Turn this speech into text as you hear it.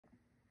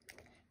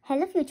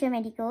Hello future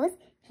medicos,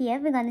 here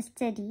we're going to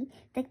study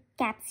the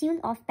capsule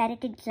of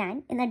parotid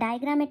gland in a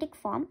diagrammatic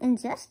form in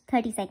just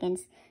 30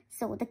 seconds.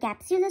 So the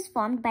capsule is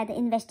formed by the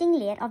investing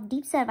layer of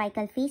deep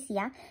cervical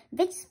fascia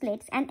which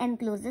splits and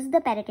encloses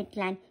the parotid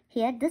gland.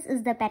 Here this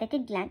is the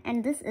parotid gland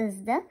and this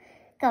is the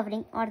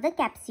covering or the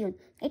capsule.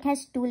 It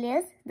has two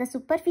layers, the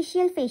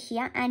superficial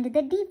fascia and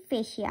the deep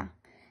fascia.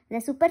 The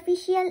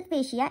superficial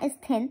fascia is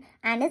thin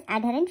and is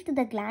adherent to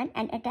the gland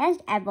and attached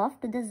above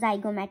to the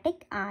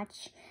zygomatic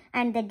arch.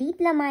 And the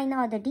deep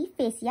lamina or the deep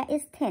fascia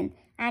is thin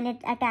and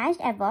it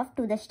attached above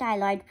to the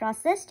styloid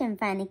process,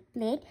 tympanic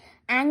plate,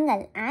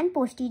 angle and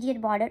posterior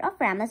border of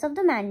ramus of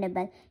the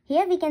mandible.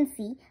 Here we can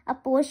see a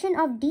portion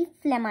of deep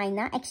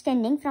lamina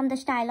extending from the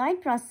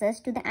styloid process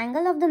to the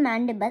angle of the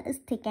mandible is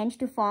thickened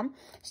to form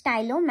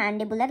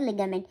stylomandibular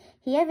ligament.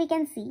 Here we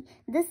can see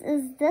this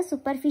is the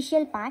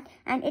superficial part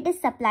and it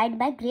is supplied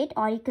by great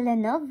auricular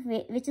nerve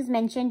which is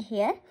mentioned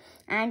here,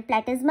 and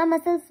platysma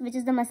muscles, which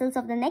is the muscles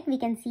of the neck, we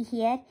can see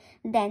here.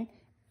 Then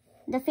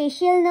the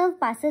facial nerve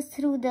passes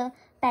through the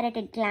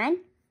parotid gland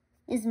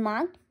is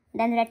marked.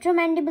 Then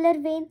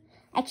retromandibular vein,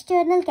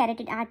 external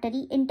carotid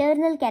artery,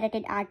 internal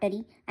carotid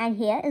artery, and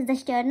here is the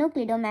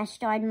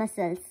sternocleidomastoid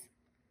muscles.